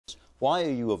Why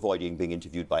are you avoiding being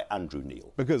interviewed by Andrew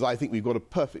Neil? Because I think we've got a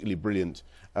perfectly brilliant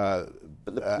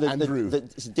Andrew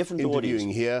it's a different interviewing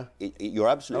audience. here. You're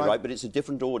absolutely right, but it's a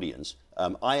different audience.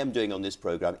 I am doing on this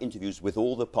programme interviews with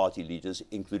all the party leaders,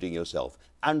 including yourself.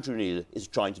 Andrew Neil is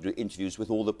trying to do interviews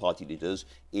with all the party leaders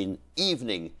in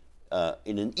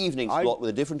an evening slot with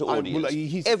a different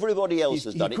audience. Everybody else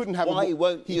has done it. Why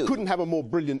won't you? He couldn't have a more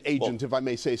brilliant agent, if I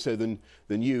may say so, than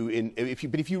you.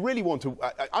 But if you really want to,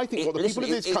 I think what the people of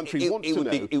this country want to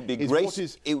know is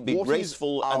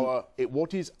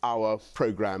what is our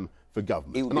programme for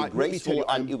government. It would be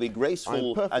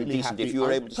graceful and decent if you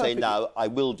were able to say now, I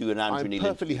will do an Andrew Neil interview.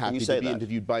 I'm perfectly happy to be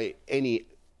interviewed by any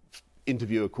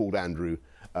interviewer called Andrew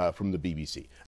from the BBC.